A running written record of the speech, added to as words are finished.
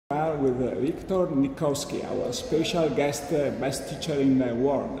are with VIKTOR NIKOVSKIY, our special guest, best teacher in the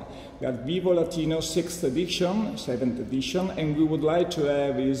world. We are Vivo Latino 6th edition, 7th edition, and we would like to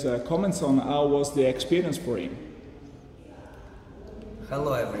have his comments on how was the experience for him.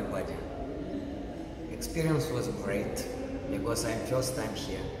 Hello everybody. Experience was great because I'm first time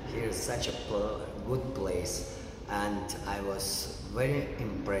here. Here is such a good place, and I was very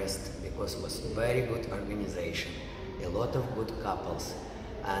impressed because it was very good organization, a lot of good couples,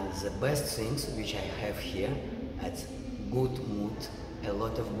 and the best things which I have here at good mood, a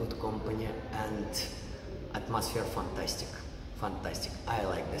lot of good company, and atmosphere fantastic. I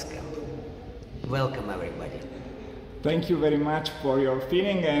like this camp. Welcome everybody. Thank you very much for your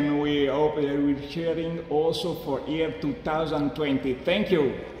feeling, and we hope that we're sharing also for year 2020. Thank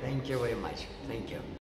you. Thank you very much. Thank you.